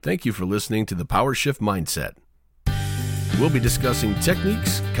Thank you for listening to the Power Shift Mindset. We'll be discussing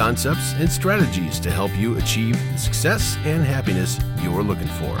techniques, concepts, and strategies to help you achieve the success and happiness you're looking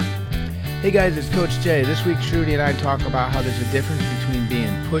for. Hey guys, it's Coach Jay. This week, Shruti and I talk about how there's a difference between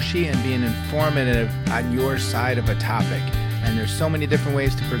being pushy and being informative on your side of a topic. And there's so many different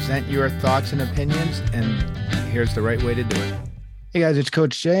ways to present your thoughts and opinions, and here's the right way to do it. Hey guys, it's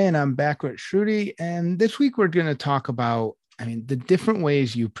Coach Jay, and I'm back with Shruti. And this week, we're going to talk about the different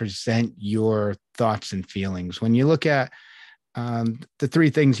ways you present your thoughts and feelings. When you look at the three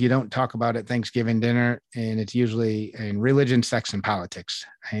things you don't talk about at Thanksgiving dinner, and it's usually in religion, sex, and politics.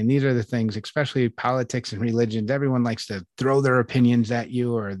 And these are the things, especially politics and religion, everyone likes to throw their opinions at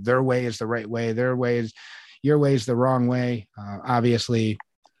you, or their way is the right way, your way is the wrong way. Obviously,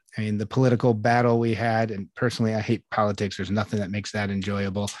 the political battle we had, and personally, I hate politics. There's nothing that makes that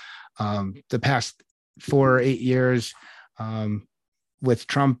enjoyable. The past 4 or 8 years, with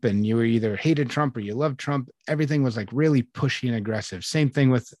Trump, and you either hated Trump or you loved Trump, everything was like really pushy and aggressive. Same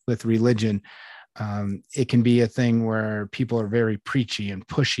thing with religion. It can be a thing where people are very preachy and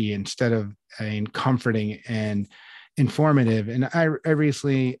pushy instead of comforting and informative. And I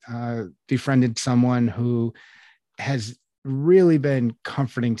recently befriended someone who has really been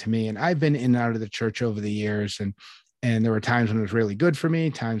comforting to me. And I've been in and out of the church over the years, and there were times when it was really good for me,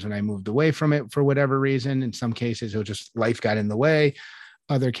 times when I moved away from it for whatever reason. In some cases, it was just life got in the way.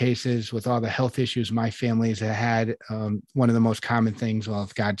 Other cases, with all the health issues my family's had, one of the most common things, well,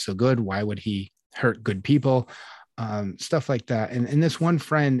 if God's so good, why would he hurt good people? Stuff like that. And this one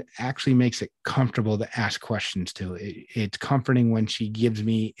friend actually makes it comfortable to ask questions to. It's comforting when she gives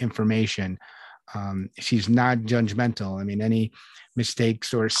me information. She's not judgmental. any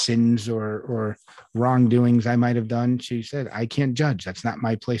mistakes or sins or wrongdoings I might have done, she said, I can't judge. That's not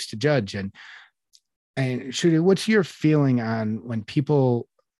my place to judge. And Shruti, what's your feeling on when people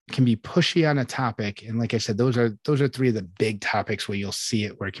can be pushy on a topic? And like I said, those are three of the big topics where you'll see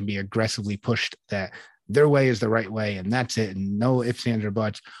it, where it can be aggressively pushed that their way is the right way, and that's it, and no ifs, ands, or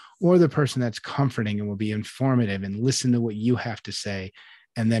buts. Or the person that's comforting and will be informative and listen to what you have to say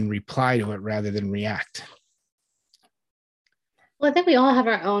and then reply to it rather than react. Well, I think we all have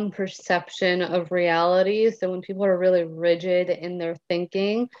our own perception of reality. So when people are really rigid in their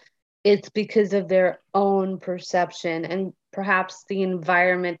thinking, it's because of their own perception and perhaps the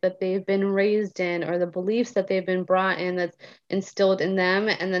environment that they've been raised in, or the beliefs that they've been brought in that's instilled in them.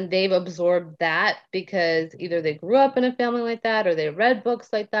 And then they've absorbed that because either they grew up in a family like that, or they read books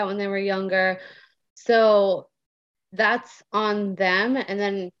like that when they were younger. So that's on them. And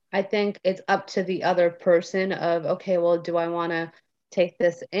then I think it's up to the other person of, okay, well, do I want to take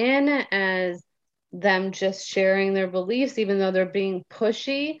this in as them just sharing their beliefs, even though they're being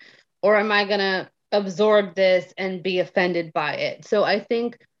pushy, or am I going to absorb this and be offended by it? So I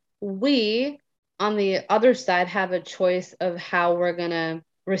think we, on the other side, have a choice of how we're going to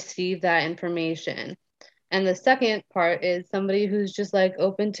receive that information. And the second part is somebody who's just like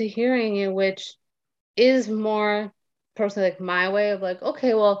open to hearing it, which is more personally like my way of like,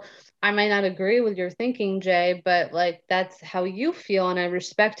 okay, well, I might not agree with your thinking, Jay, but like that's how you feel, and I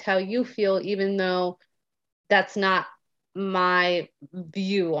respect how you feel, even though that's not my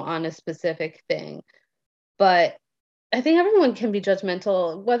view on a specific thing. But I think everyone can be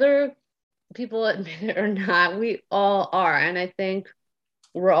judgmental, whether people admit it or not. We all are. And I think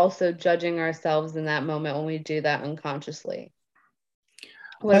we're also judging ourselves in that moment when we do that unconsciously.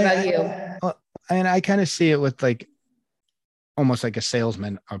 What about you? And I kind of see it with like almost like a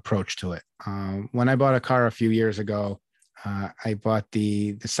salesman approach to it. When I bought a car a few years ago, I bought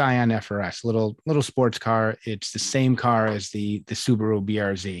the Scion FRS, little sports car. It's the same car as the Subaru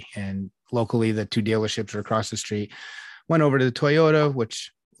BRZ, and locally the two dealerships are across the street. Went over to the Toyota,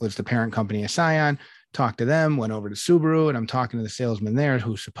 which was the parent company of Scion, talked to them, went over to Subaru, and I'm talking to the salesman there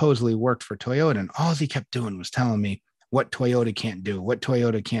who supposedly worked for Toyota, and all he kept doing was telling me what Toyota can't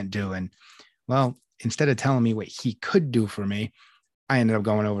do. And well, instead of telling me what he could do for me, I ended up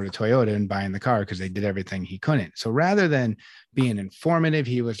going over to Toyota and buying the car because they did everything he couldn't. So rather than being informative,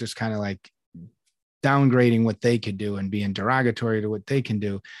 he was just kind of like downgrading what they could do and being derogatory to what they can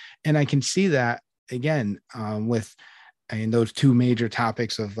do. And I can see that again with those two major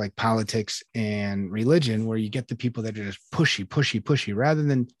topics of like politics and religion, where you get the people that are just pushy, rather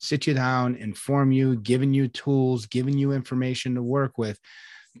than sit you down, inform you, giving you tools, giving you information to work with.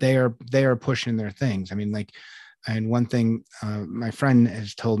 They are pushing their things. And one thing my friend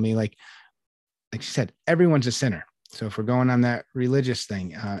has told me, like she said, everyone's a sinner. So if we're going on that religious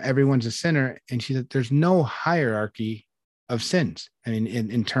thing, everyone's a sinner. And she said, there's no hierarchy of sins.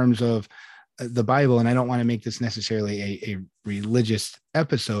 In terms of the Bible, and I don't want to make this necessarily a religious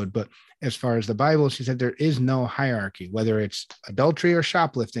episode, but as far as the Bible, she said there is no hierarchy, whether it's adultery or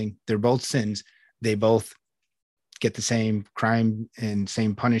shoplifting, they're both sins. They both get the same crime and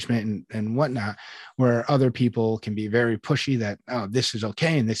same punishment and whatnot, where other people can be very pushy that, oh, this is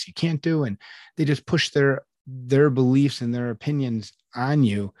okay and this you can't do. And they just push their beliefs and their opinions on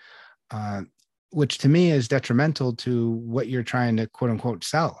you, which to me is detrimental to what you're trying to quote unquote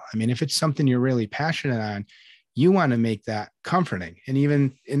sell. I mean, if it's something you're really passionate on, you want to make that comforting. And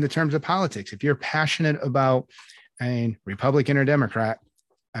even in the terms of politics, if you're passionate about, Republican or Democrat,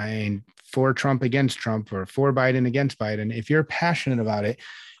 for Trump against Trump or for Biden against Biden, if you're passionate about it,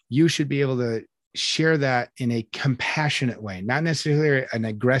 you should be able to share that in a compassionate way, not necessarily an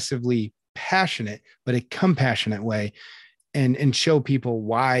aggressively passionate, but a compassionate way, and show people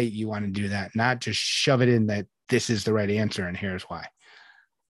why you want to do that, not just shove it in that this is the right answer and here's why.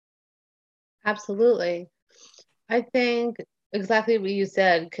 Absolutely. I think exactly what you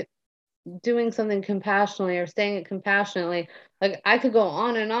said, doing something compassionately or saying it compassionately. Like, I could go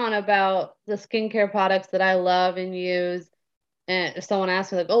on and on about the skincare products that I love and use. And if someone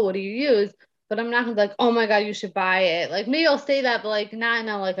asks me like, oh, what do you use? But I'm not gonna be like, oh my God, you should buy it. Like, maybe I'll say that, but like not in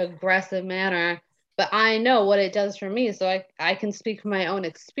a like aggressive manner. But I know what it does for me. So I can speak from my own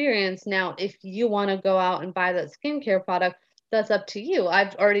experience. Now, if you want to go out and buy that skincare product, that's up to you.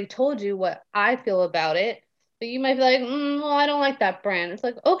 I've already told you what I feel about it. But you might be like, well, I don't like that brand. It's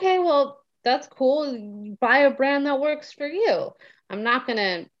like, okay, well, that's cool. You buy a brand that works for you. I'm not going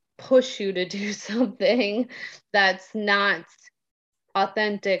to push you to do something that's not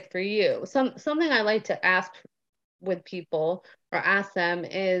authentic for you. Something I like to ask with people or ask them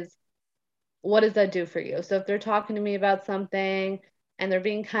is, what does that do for you? So if they're talking to me about something and they're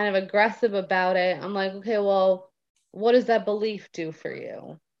being kind of aggressive about it, I'm like, okay, well, what does that belief do for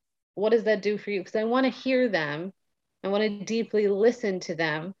you? What does that do for you? Because I want to hear them. I want to deeply listen to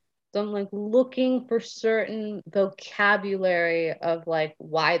them. So I'm like looking for certain vocabulary of like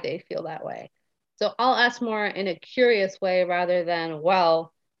why they feel that way. So I'll ask more in a curious way rather than,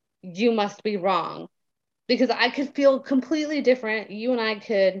 well, you must be wrong. Because I could feel completely different. You and I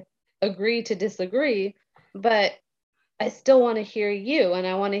could agree to disagree, but I still want to hear you, and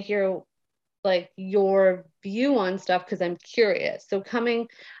I want to hear like your view on stuff because I'm curious. So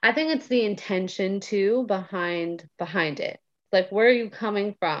I think it's the intention too behind it. Like, where are you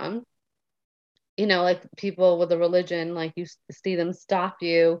coming from? Like people with a religion, like you see them stop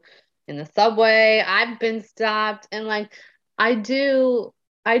you in the subway. I've been stopped, and like I do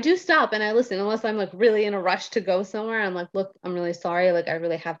stop and I listen unless I'm like really in a rush to go somewhere. I'm like, look, I'm really sorry. Like, I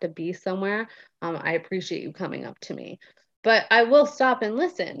really have to be somewhere. I appreciate you coming up to me, but I will stop and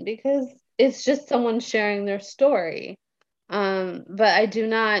listen because it's just someone sharing their story. But I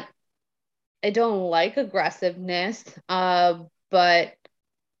don't like aggressiveness. But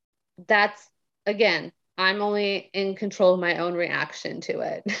that's, again, I'm only in control of my own reaction to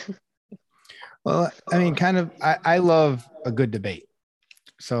it. Well, I mean, I love a good debate.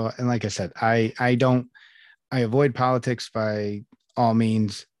 So, and like I said, I avoid politics by all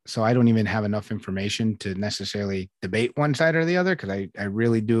means. So I don't even have enough information to necessarily debate one side or the other, because I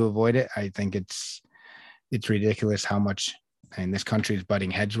really do avoid it. I think it's ridiculous how much, and this country is butting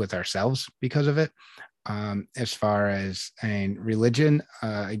heads with ourselves because of it. As far as religion,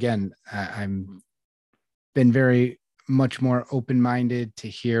 again, I'm been very much more open-minded to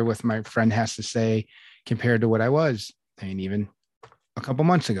hear what my friend has to say compared to what I was, even a couple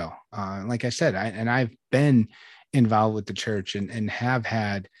months ago. Like I said, I've been involved with the church and have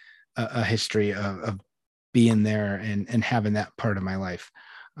had a history of being there and having that part of my life.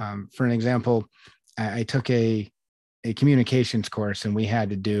 For an example, I took a communications course, and we had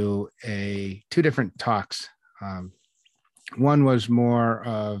to do two different talks. One was more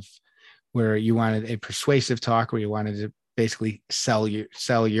of where you wanted a persuasive talk, where you wanted to basically sell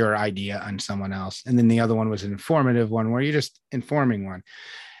your idea on someone else. And then the other one was an informative one, where you're just informing one.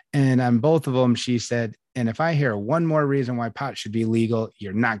 And on both of them, she said, and if I hear one more reason why pot should be legal,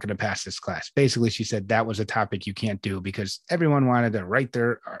 you're not going to pass this class. Basically, she said that was a topic you can't do because everyone wanted to write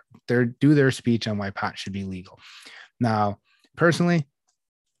do their speech on why pot should be legal. Now, personally,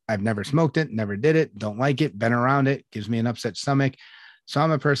 I've never smoked it, never did it, don't like it, been around it, gives me an upset stomach. So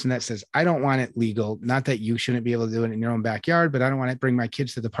I'm a person that says, I don't want it legal. Not that you shouldn't be able to do it in your own backyard, but I don't want to bring my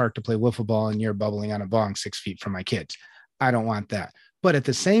kids to the park to play wiffle ball and you're bubbling on a bong 6 feet from my kids. I don't want that. But at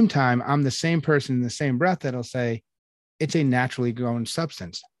the same time, I'm the same person in the same breath that'll say, it's a naturally grown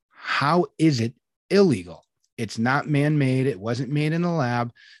substance. How is it illegal? It's not man-made. It wasn't made in a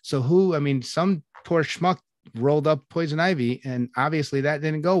lab. So some poor schmuck rolled up poison ivy, and obviously that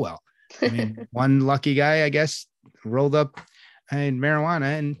didn't go well. I mean, one lucky guy, I guess, rolled up in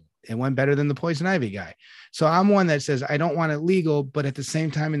marijuana and it went better than the poison ivy guy. So I'm one that says I don't want it legal, but at the same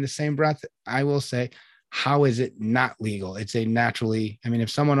time, in the same breath, I will say, how is it not legal? It's a naturally, I mean, if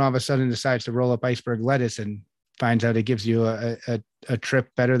someone all of a sudden decides to roll up iceberg lettuce and finds out it gives you a trip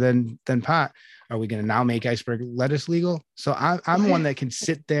better than pot, are we going to now make iceberg lettuce legal? So I'm one that can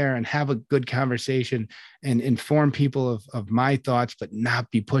sit there and have a good conversation and inform people of my thoughts, but not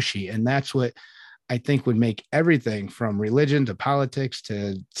be pushy. And that's what I think would make everything from religion to politics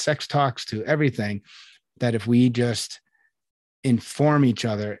to sex talks to everything, that if we just inform each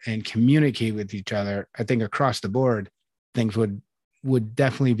other and communicate with each other, I think across the board, things would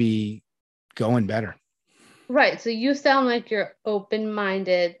definitely be going better. Right. So you sound like you're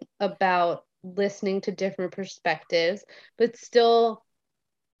open-minded about listening to different perspectives, but still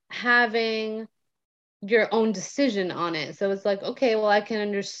having your own decision on it. So it's like, okay, well, I can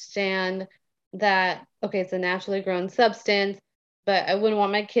understand that, okay, it's a naturally grown substance, but I wouldn't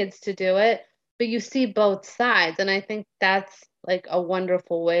want my kids to do it. But you see both sides. And I think that's like a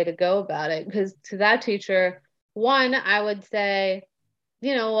wonderful way to go about it. Because to that teacher, one, I would say,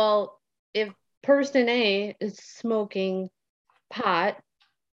 well, if person A is smoking pot,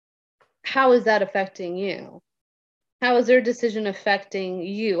 how is that affecting you? How is their decision affecting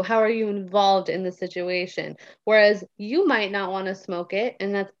you? How are you involved in the situation? Whereas you might not want to smoke it,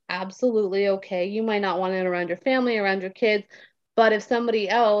 and that's absolutely okay. You might not want it around your family, around your kids. But if somebody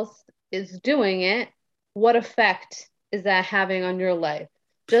else is doing it, what effect is that having on your life?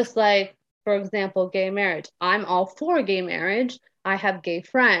 Just like, for example, gay marriage. I'm all for gay marriage. I have gay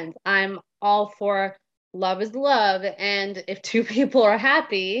friends. I'm all for love is love. And if two people are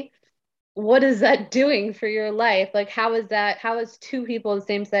happy, what is that doing for your life? Like, how is two people in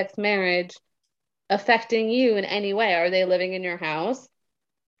same-sex marriage affecting you in any way? Are they living in your house?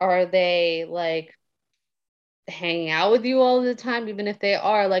 Are they like hanging out with you all the time? Even if they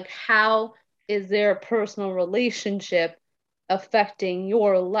are, like, how is their personal relationship affecting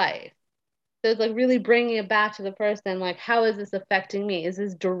your life? So it's like really bringing it back to the person, like, how is this affecting me? Is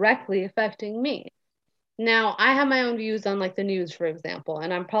this directly affecting me? Now, I have my own views on like the news, for example,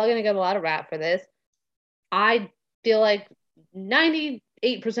 and I'm probably going to get a lot of rap for this. I feel like 98%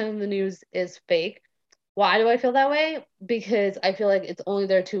 of the news is fake. Why do I feel that way? Because I feel like it's only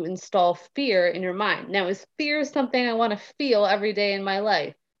there to install fear in your mind. Now, is fear something I want to feel every day in my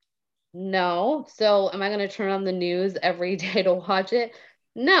life? No. So am I going to turn on the news every day to watch it?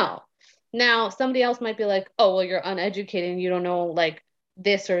 No. Now, somebody else might be like, oh, well, you're uneducated and you don't know like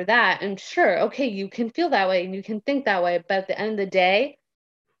this or that. And sure, okay, you can feel that way and you can think that way. But at the end of the day,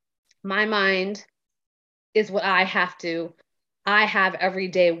 my mind is what I have every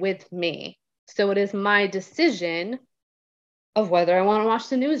day with me. So it is my decision of whether I want to watch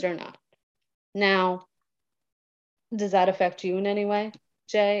the news or not. Now, does that affect you in any way,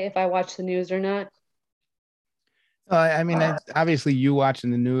 Jay, if I watch the news or not? I mean, obviously you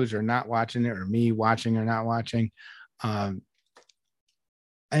watching the news or not watching it, or me watching or not watching. And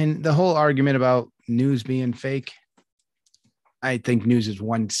the whole argument about news being fake, I think news is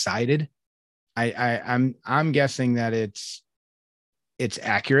one-sided. I'm guessing that it's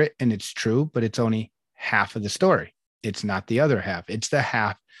accurate and it's true, but it's only half of the story. It's not the other half. It's the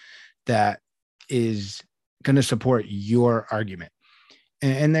half that is going to support your argument.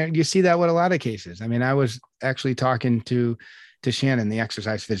 And there you see that with a lot of cases. I mean, I was actually talking to Shannon, the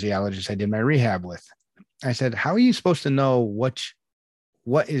exercise physiologist I did my rehab with. I said, how are you supposed to know what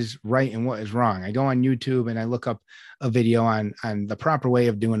is right and what is wrong? I go on YouTube and I look up a video on the proper way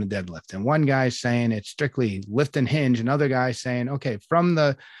of doing a deadlift. And one guy's saying it's strictly lift and hinge. Another guy's saying, okay, from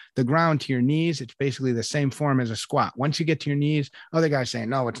the ground to your knees, it's basically the same form as a squat. Once you get to your knees, other guy's saying,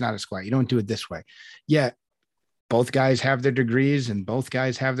 no, it's not a squat. You don't do it this way. Yet both guys have their degrees and both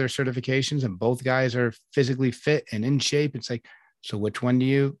guys have their certifications and both guys are physically fit and in shape. It's like, so which one do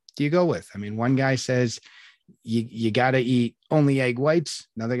you go with? I mean, one guy says you got to eat only egg whites.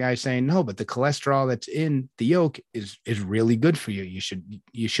 Another guy saying, no, but the cholesterol that's in the yolk is really good for you.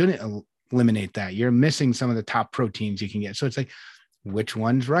 You shouldn't eliminate that. You're missing some of the top proteins you can get. So it's like, which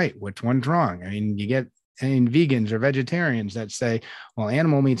one's right? Which one's wrong? I mean, you get vegans or vegetarians that say, well,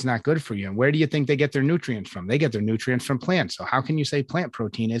 animal meat's not good for you. And where do you think they get their nutrients from? They get their nutrients from plants. So how can you say plant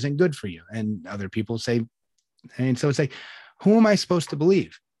protein isn't good for you? And other people say, and so it's like, who am I supposed to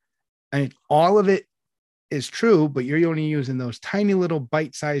believe? I mean, all of it is true, but you're only using those tiny little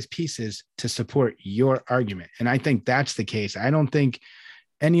bite-sized pieces to support your argument. And I think that's the case. I don't think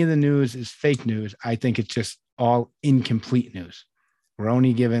any of the news is fake news. I think it's just all incomplete news. We're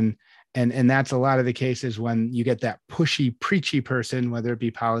only given And that's a lot of the cases when you get that pushy, preachy person, whether it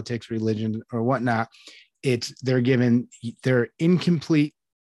be politics, religion, or whatnot. They're given their incomplete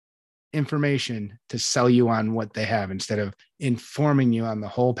information to sell you on what they have instead of informing you on the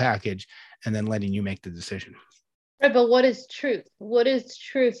whole package and then letting you make the decision. Right, but what is truth? What is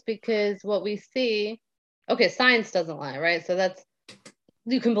truth? Because what we see, okay, science doesn't lie, right? So that's,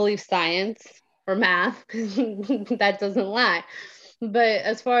 you can believe science or math, that doesn't lie. But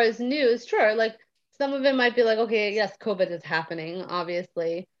as far as news, sure, like some of it might be like, okay, yes, COVID is happening,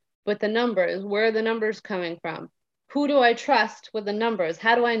 obviously, but the numbers, where are the numbers coming from? Who do I trust with the numbers?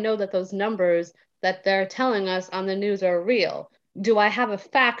 How do I know that those numbers that they're telling us on the news are real? Do I have a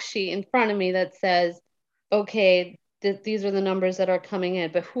fact sheet in front of me that says, okay, these are the numbers that are coming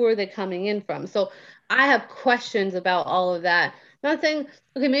in, but who are they coming in from? So I have questions about all of that. I'm not saying,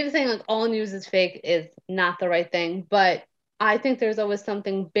 okay, maybe saying like all news is fake is not the right thing, but I think there's always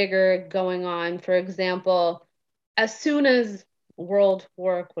something bigger going on. For example, as soon as World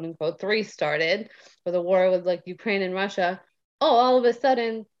War, quote unquote, 3 started, or the war with like Ukraine and Russia, oh, all of a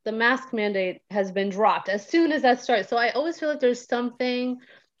sudden the mask mandate has been dropped as soon as that starts. So I always feel like there's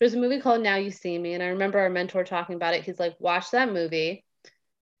a movie called Now You See Me, and I remember our mentor talking about it. He's like, watch that movie.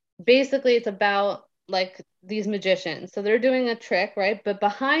 Basically, it's about like these magicians. So they're doing a trick, right? But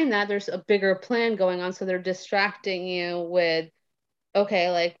behind that, there's a bigger plan going on. So they're distracting you with, okay,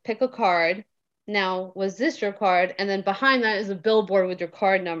 like pick a card. Now, was this your card? And then behind that is a billboard with your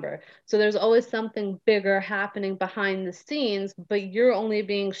card number. So there's always something bigger happening behind the scenes, but you're only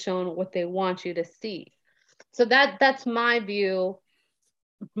being shown what they want you to see. So that's my view,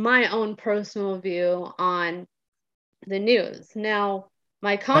 my own personal view on the news. Now,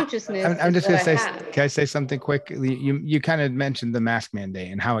 my consciousness I'm is just what going I to say, have. can I say something quick? You kind of mentioned the mask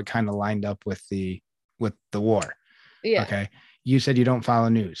mandate and how it kind of lined up with the war. Yeah. Okay. You said you don't follow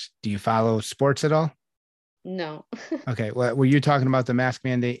news. Do you follow sports at all? No. Okay. Well, were you talking about the mask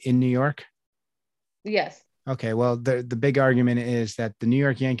mandate in New York? Yes. Okay. Well, the big argument is that the New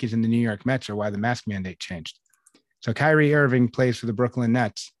York Yankees and the New York Mets are why the mask mandate changed. So Kyrie Irving plays for the Brooklyn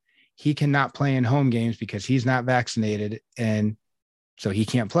Nets. He cannot play in home games because he's not vaccinated, and so he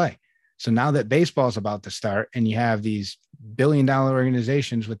can't play. So now that baseball's about to start and you have these billion-dollar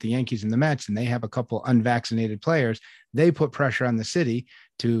organizations with the Yankees and the Mets, and they have a couple unvaccinated players, they put pressure on the city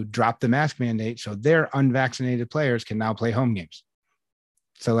to drop the mask mandate so their unvaccinated players can now play home games.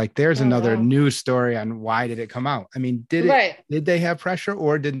 So like there's Oh, another wow. news story on why did it come out? I mean, Right. did they have pressure,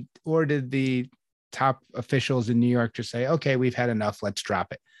 or did the top officials in New York just say, okay, we've had enough, let's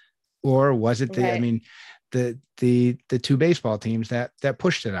drop it? Or was it Right. the two baseball teams that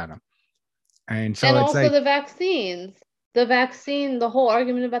pushed it on them? And so And it's also like, the vaccines. The vaccine, the whole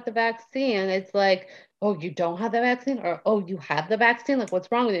argument about the vaccine, it's like, oh, you don't have the vaccine, or oh, you have the vaccine. Like,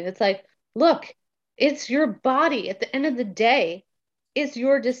 what's wrong with you? It's like, look, it's your body. At the end of the day, it's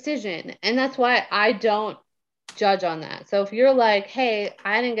your decision. And that's why I don't judge on that. So if you're like, hey,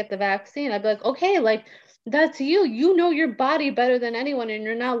 I didn't get the vaccine, I'd be like, okay, like that's you. You know your body better than anyone, and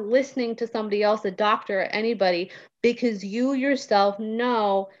you're not listening to somebody else, a doctor or anybody, because you yourself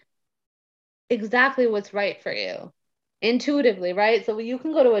know exactly what's right for you intuitively, right? So you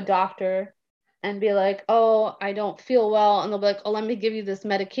can go to a doctor and be like, oh, I don't feel well. And they'll be like, oh, let me give you this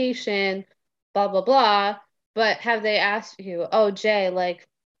medication, blah, blah, blah. But have they asked you, oh, Jay, like,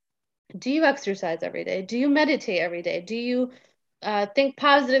 do you exercise every day? Do you meditate every day? Do you think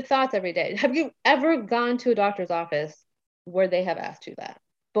positive thoughts every day? Have you ever gone to a doctor's office where they have asked you that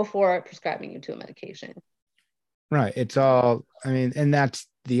before prescribing you to a medication? right. It's all, I mean, and that's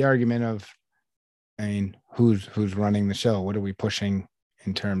the argument of, I mean, who's running the show? What are we pushing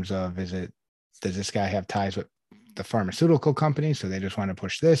in terms of, does this guy have ties with the pharmaceutical company? So they just want to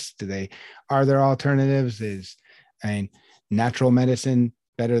push this? Are there alternatives? I mean, natural medicine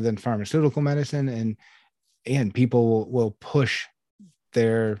better than pharmaceutical medicine? And people will push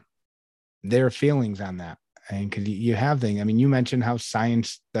their feelings on that. And because you have things, I mean, you mentioned how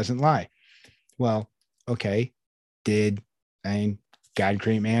science doesn't lie. Well, okay, God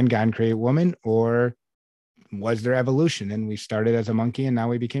create man, God create woman, or was there evolution and we started as a monkey and now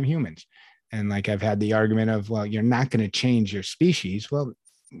we became humans? And like I've had the argument of, well, you're not going to change your species. Well,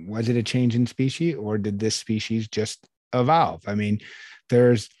 was it a change in species, or did this species just evolve? I mean,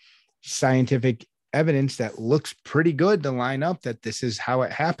 there's scientific evidence that looks pretty good to line up that this is how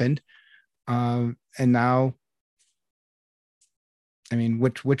it happened. And now, I mean,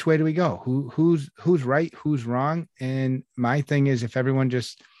 which way do we go? Who's right? Who's wrong? And my thing is, if everyone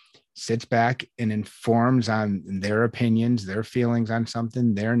just sits back and informs on their opinions, their feelings on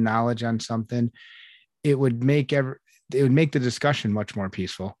something, their knowledge on something, it would make the discussion much more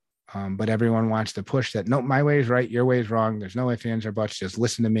peaceful. But everyone wants to push that. No, my way is right. Your way is wrong. There's no ifs, ands, or buts. Just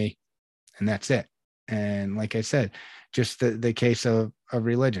listen to me. And that's it. And like I said, just the case of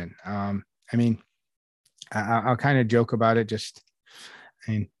religion. I mean, I'll kind of joke about it. Just,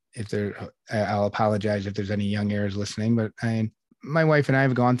 I mean, I'll apologize if there's any young ears listening, but my wife and I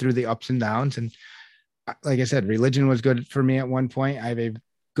have gone through the ups and downs. And like I said, religion was good for me at one point. I have a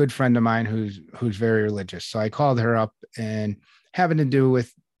good friend of mine who's very religious. So I called her up, and having to do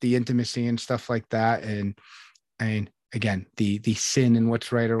with the intimacy and stuff like that. And again, the sin and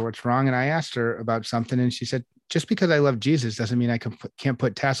what's right or what's wrong. And I asked her about something, and she said, just because I love Jesus doesn't mean I can't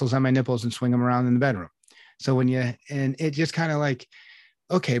put tassels on my nipples and swing them around in the bedroom. So and it just kind of like,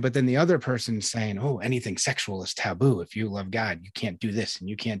 okay, but then the other person's saying, oh, anything sexual is taboo. If you love God, you can't do this and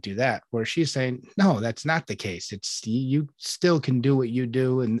you can't do that. Where she's saying, no, that's not the case. It's you still can do what you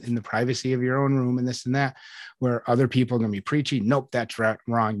do in the privacy of your own room and this and that, where other people are going to be preachy. Nope, that's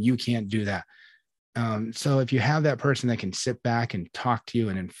wrong. You can't do that. So if you have that person that can sit back and talk to you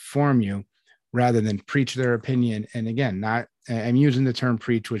and inform you rather than preach their opinion, and again, I'm using the term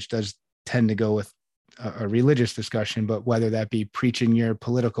preach, which does tend to go with a religious discussion, but whether that be preaching your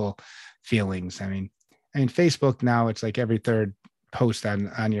political feelings. I mean, Facebook now, it's like every third post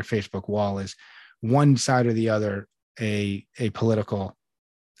on your Facebook wall is one side or the other, a political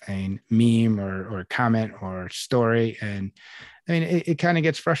meme or comment or story. And I mean, it kind of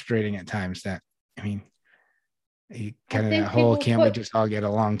gets frustrating at times that, I mean, kind of that whole can't we just all get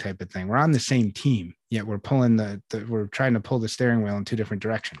along type of thing. We're on the same team, yet we're pulling we're trying to pull the steering wheel in two different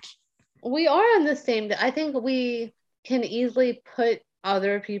directions. We are on the same. I think we can easily put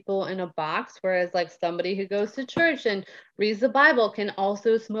other people in a box, whereas like somebody who goes to church and reads the Bible can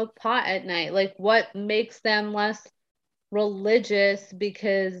also smoke pot at night. Like, what makes them less religious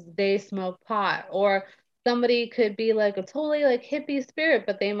because they smoke pot? Or somebody could be like a totally like hippie spirit,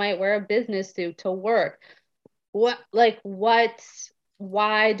 but they might wear a business suit to work.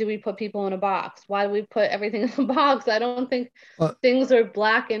 Why do we put people in a box? Why do we put everything in a box? I don't think things are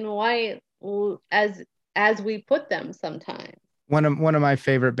black and white as we put them sometimes. One of my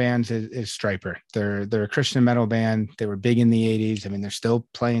favorite bands is Striper. They're a Christian metal band. They were big in the 80s. I mean, they're still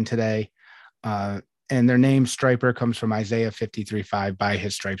playing today. And their name Striper comes from Isaiah 53:5, by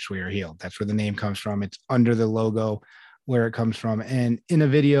his stripes we are healed. That's where the name comes from. It's under the logo where it comes from. And in a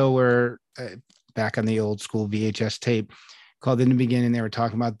video where back on the old school VHS tape called In the Beginning, they were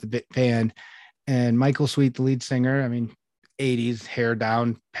talking about the band, and Michael Sweet, the lead singer, I mean, 80s, hair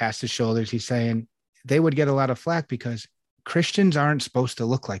down past his shoulders. He's saying they would get a lot of flack because Christians aren't supposed to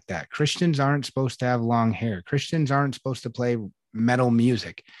look like that. Christians aren't supposed to have long hair. Christians aren't supposed to play metal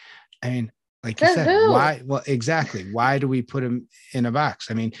music. I mean, like you said, why? Well, exactly. Why do we put him in a box?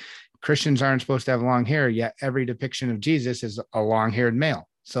 I mean, Christians aren't supposed to have long hair, yet every depiction of Jesus is a long-haired male.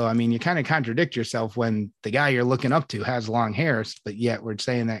 So, I mean, you kind of contradict yourself when the guy you're looking up to has long hair, but yet we're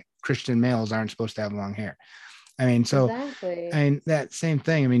saying that Christian males aren't supposed to have long hair. I mean, so, exactly. And that same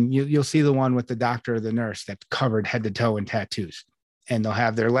thing. I mean, you'll see the one with the doctor or the nurse that's covered head to toe in tattoos, and they'll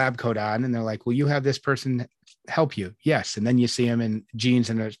have their lab coat on, and they're like, "Will you have this person help you?" Yes. And then you see them in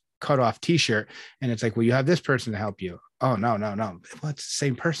jeans and a cut off t-shirt, and it's like, "Will you have this person to help you?" Oh, no. Well, it's the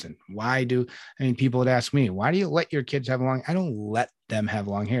same person. People would ask me, why do you let your kids have long? I don't let them have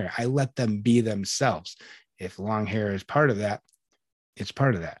long hair. I let them be themselves. If long hair is part of that, it's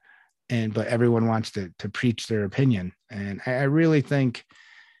part of that. But everyone wants to preach their opinion. And I really think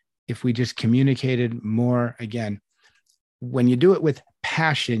if we just communicated more, again, when you do it with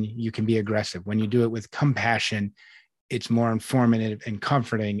passion, you can be aggressive. When you do it with compassion, it's more informative and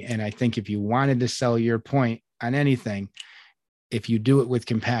comforting. And I think if you wanted to sell your point on anything, if you do it with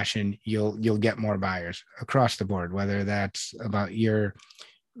compassion, you'll get more buyers across the board, whether that's about your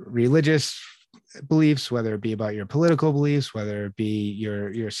religious beliefs, whether it be about your political beliefs, whether it be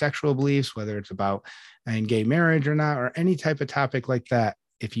your sexual beliefs, whether it's about gay marriage or not, or any type of topic like that.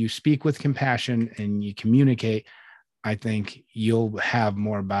 If you speak with compassion and you communicate, I think you'll have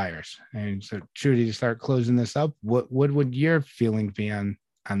more buyers. And so, Trudy, to start closing this up, what would your feelings be on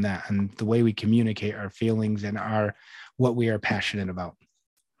that, and the way we communicate our feelings and what we are passionate about?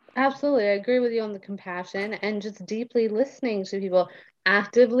 Absolutely. I agree with you on the compassion and just deeply listening to people,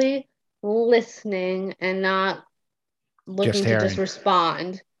 actively listening and not looking to just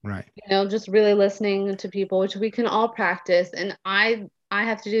respond. Right. Just really listening to people, which we can all practice. And I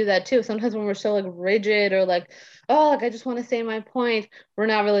have to do that too. Sometimes when we're so like rigid or like, oh, like I just want to say my point, we're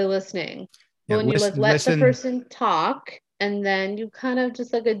not really listening. But when you like let the person talk, and then you kind of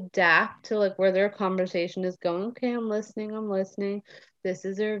just like adapt to like where their conversation is going. Okay, I'm listening. This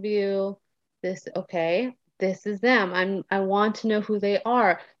is their view. This is them. I want to know who they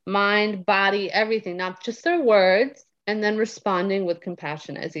are. mind, body, everything, not just their words, and then responding with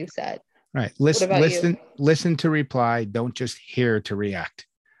compassion, as you said. Right. What about you? Listen to reply. Don't just hear to react.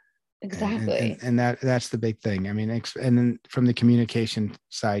 Exactly. And that's the big thing. I mean, and then from the communication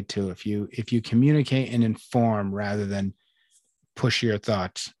side too, if you communicate and inform rather than push your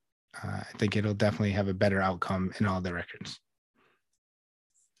thoughts, I think it'll definitely have a better outcome in all directions.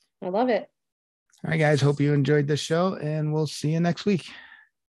 I love it. All right, guys. Hope you enjoyed the show, and we'll see you next week.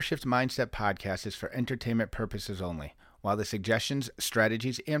 Shift Mindset Podcast is for entertainment purposes only. While the suggestions,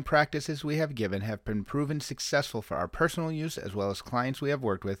 strategies, and practices we have given have been proven successful for our personal use as well as clients we have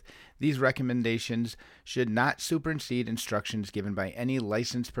worked with, these recommendations should not supersede instructions given by any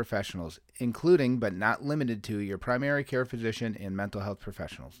licensed professionals, including but not limited to your primary care physician and mental health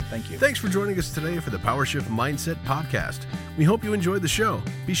professionals. Thank you. Thanks for joining us today for the PowerShift Mindset Podcast. We hope you enjoyed the show.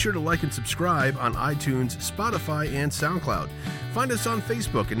 Be sure to like and subscribe on iTunes, Spotify, and SoundCloud. Find us on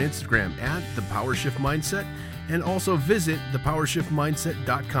Facebook and Instagram at The PowerShift Mindset, and also visit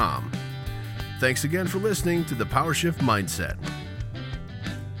thepowershiftmindset.com. Thanks again for listening to The PowerShift Mindset.